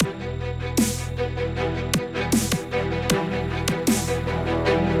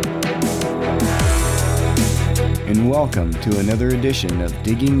and welcome to another edition of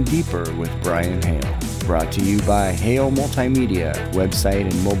Digging Deeper with Brian Hale. Brought to you by Hale Multimedia,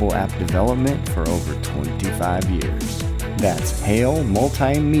 website and mobile app development for over 25 years. That's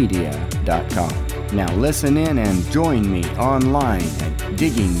halemultimedia.com. Now listen in and join me online at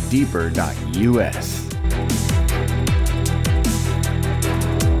diggingdeeper.us.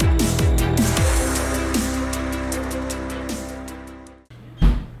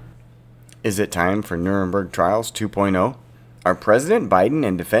 Is it time for Nuremberg Trials 2.0? Are President Biden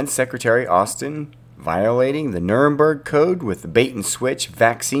and Defense Secretary Austin violating the Nuremberg Code with the bait-and-switch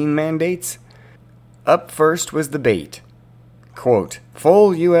vaccine mandates? Up first was the bait. Quote,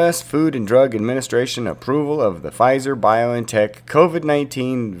 full U.S. Food and Drug Administration approval of the Pfizer-BioNTech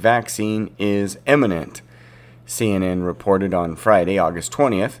COVID-19 vaccine is imminent, CNN reported on Friday, August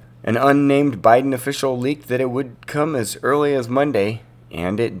 20th. An unnamed Biden official leaked that it would come as early as Monday,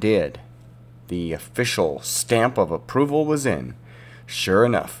 and it did. The official stamp of approval was in. Sure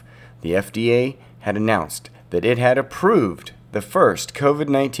enough, the FDA had announced that it had approved the first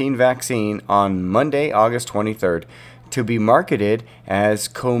COVID-19 vaccine on Monday, August 23rd, to be marketed as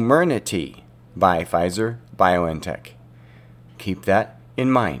Comirnaty by Pfizer-BioNTech. Keep that in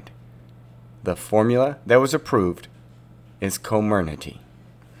mind. The formula that was approved is Comirnaty.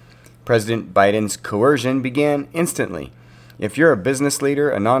 President Biden's coercion began instantly. If you're a business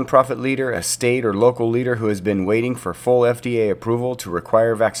leader, a nonprofit leader, a state or local leader who has been waiting for full FDA approval to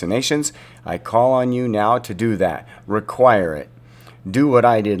require vaccinations, I call on you now to do that. Require it. Do what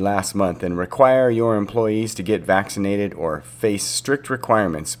I did last month and require your employees to get vaccinated or face strict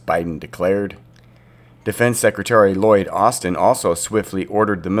requirements, Biden declared. Defense Secretary Lloyd Austin also swiftly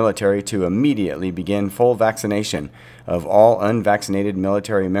ordered the military to immediately begin full vaccination of all unvaccinated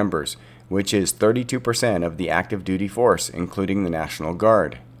military members, which is 32% of the active duty force, including the National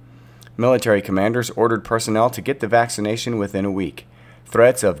Guard. Military commanders ordered personnel to get the vaccination within a week.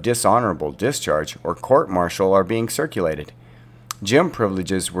 Threats of dishonorable discharge or court-martial are being circulated. Gym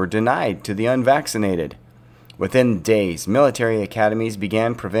privileges were denied to the unvaccinated. Within days, military academies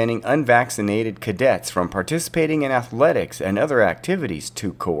began preventing unvaccinated cadets from participating in athletics and other activities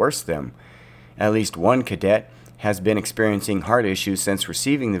to coerce them. At least one cadet has been experiencing heart issues since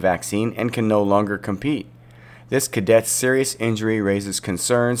receiving the vaccine and can no longer compete. This cadet's serious injury raises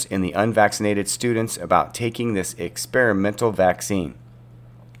concerns in the unvaccinated students about taking this experimental vaccine.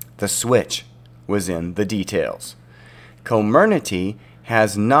 The switch was in the details. Comirnaty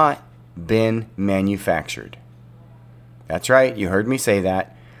has not been manufactured. That's right, you heard me say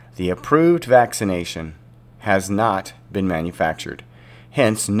that. The approved vaccination has not been manufactured.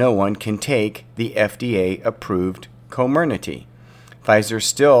 Hence, no one can take the FDA-approved Comirnaty. Pfizer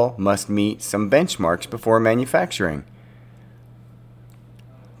still must meet some benchmarks before manufacturing.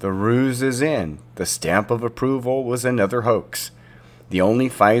 The ruse is in. The stamp of approval was another hoax. The only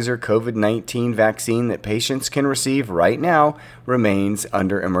Pfizer COVID-19 vaccine that patients can receive right now remains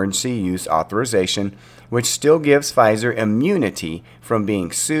under emergency use authorization, which still gives Pfizer immunity from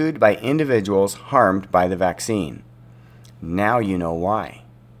being sued by individuals harmed by the vaccine. Now you know why.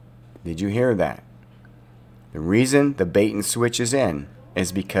 Did you hear that? The reason the bait and switch is in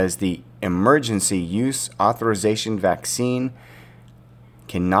is because the emergency use authorization vaccine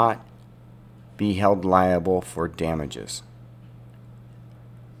cannot be held liable for damages.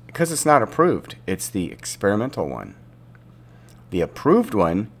 Because it's not approved, it's the experimental one. The approved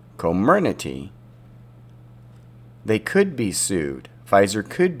one, Comirnaty, they could be sued. Pfizer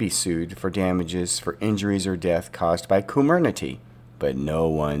could be sued for damages for injuries or death caused by Comirnaty, but no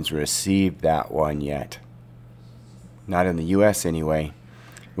one's received that one yet. Not in the U.S. anyway.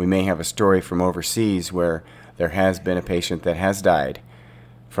 We may have a story from overseas where there has been a patient that has died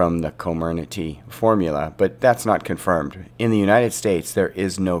from the Comirnaty formula, but that's not confirmed. In the United States, there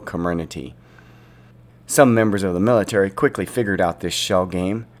is no Comirnaty. Some members of the military quickly figured out this shell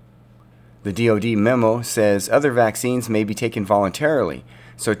game. The DoD memo says other vaccines may be taken voluntarily,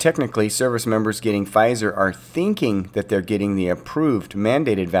 so technically service members getting Pfizer are thinking that they're getting the approved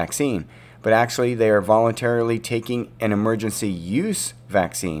mandated vaccine, but actually they are voluntarily taking an emergency use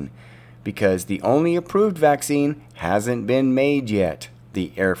vaccine because the only approved vaccine hasn't been made yet,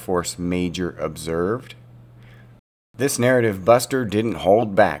 the Air Force major observed. This narrative buster didn't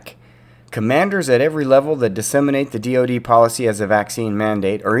hold back. Commanders at every level that disseminate the DoD policy as a vaccine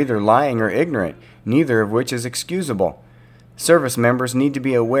mandate are either lying or ignorant, neither of which is excusable. Service members need to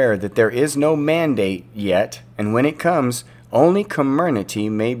be aware that there is no mandate yet, and when it comes, only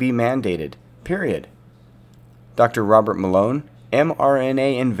Comirnaty may be mandated, period. Dr. Robert Malone,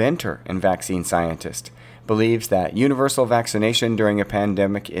 mRNA inventor and vaccine scientist, believes that universal vaccination during a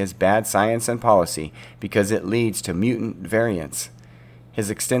pandemic is bad science and policy because it leads to mutant variants. His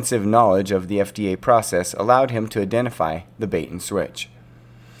extensive knowledge of the FDA process allowed him to identify the bait and switch.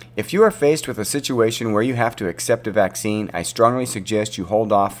 If you are faced with a situation where you have to accept a vaccine, I strongly suggest you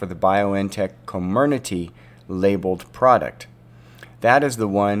hold off for the BioNTech Comirnaty labeled product. That is the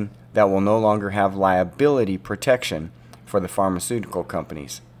one that will no longer have liability protection for the pharmaceutical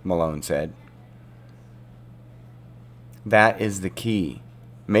companies, Malone said. That is the key.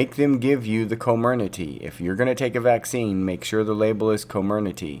 Make them give you the Comirnaty. If you're going to take a vaccine, make sure the label is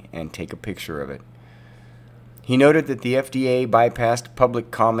Comirnaty and take a picture of it. He noted that the FDA bypassed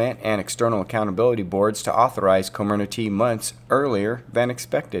public comment and external accountability boards to authorize Comirnaty months earlier than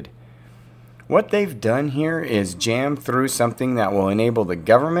expected. What they've done here is jam through something that will enable the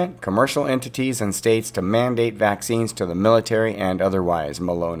government, commercial entities, and states to mandate vaccines to the military and otherwise,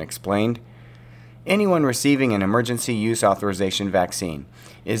 Malone explained. Anyone receiving an emergency use authorization vaccine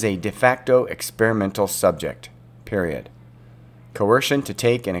is a de facto experimental subject, period. Coercion to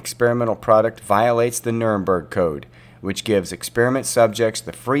take an experimental product violates the Nuremberg Code, which gives experiment subjects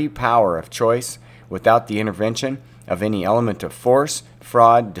the free power of choice without the intervention of any element of force,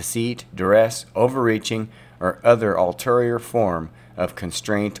 fraud, deceit, duress, overreaching, or other ulterior form of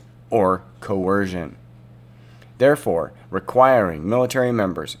constraint or coercion. Therefore, requiring military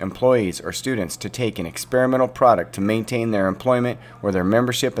members, employees, or students to take an experimental product to maintain their employment or their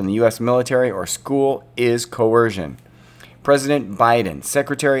membership in the U.S. military or school is coercion. President Biden,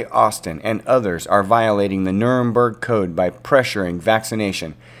 Secretary Austin, and others are violating the Nuremberg Code by pressuring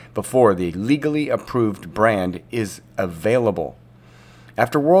vaccination before the legally approved brand is available.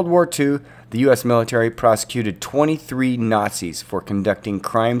 After World War II, the U.S. military prosecuted 23 Nazis for conducting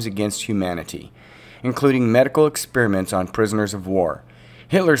crimes against humanity, including medical experiments on prisoners of war.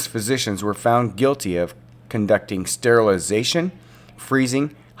 Hitler's physicians were found guilty of conducting sterilization,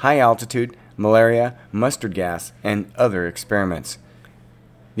 freezing, high altitude, malaria, mustard gas, and other experiments.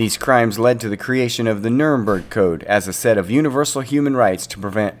 These crimes led to the creation of the Nuremberg Code as a set of universal human rights to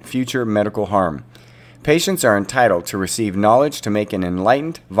prevent future medical harm. Patients are entitled to receive knowledge to make an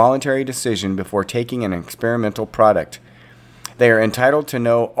enlightened, voluntary decision before taking an experimental product. They are entitled to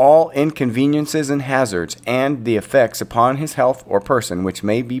know all inconveniences and hazards and the effects upon his health or person which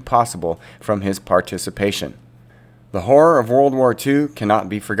may be possible from his participation. The horror of World War II cannot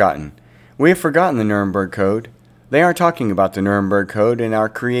be forgotten. We have forgotten the Nuremberg Code. They are talking about the Nuremberg Code and are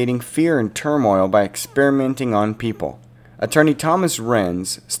creating fear and turmoil by experimenting on people. Attorney Thomas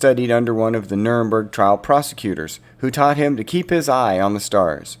Renz studied under one of the Nuremberg trial prosecutors, who taught him to keep his eye on the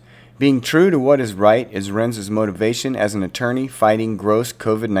stars. Being true to what is right is Renz's motivation as an attorney fighting gross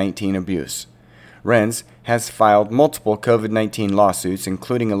COVID-19 abuse. Renz has filed multiple COVID-19 lawsuits,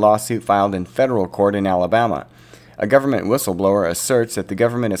 including a lawsuit filed in federal court in Alabama. A government whistleblower asserts that the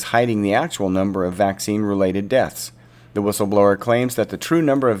government is hiding the actual number of vaccine-related deaths. The whistleblower claims that the true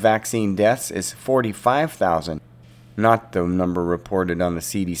number of vaccine deaths is 45,000, not the number reported on the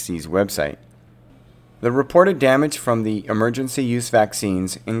CDC's website. The reported damage from the emergency use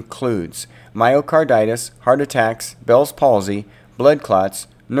vaccines includes myocarditis, heart attacks, Bell's palsy, blood clots,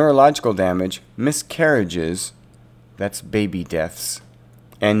 neurological damage, miscarriages, that's baby deaths,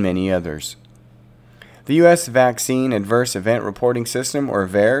 and many others. The U.S. Vaccine Adverse Event Reporting System, or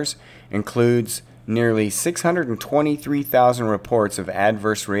VAERS, includes nearly 623,000 reports of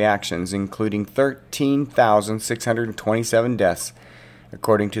adverse reactions, including 13,627 deaths,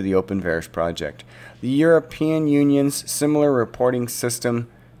 according to the Open VAERS project. The European Union's similar reporting system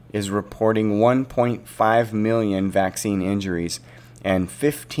is reporting 1.5 million vaccine injuries and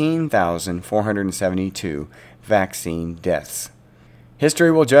 15,472 vaccine deaths.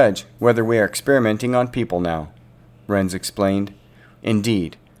 History will judge whether we are experimenting on people now, Renz explained.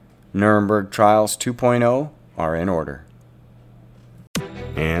 Indeed, Nuremberg Trials 2.0 are in order.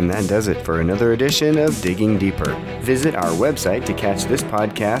 And that does it for another edition of Digging Deeper. Visit our website to catch this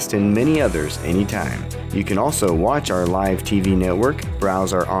podcast and many others anytime. You can also watch our live TV network,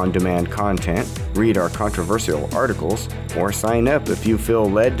 browse our on-demand content, read our controversial articles, or sign up if you feel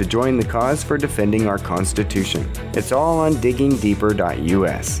led to join the cause for defending our Constitution. It's all on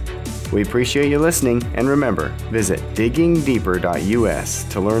diggingdeeper.us. We appreciate you listening, and remember, visit diggingdeeper.us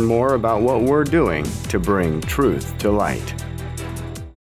to learn more about what we're doing to bring truth to light.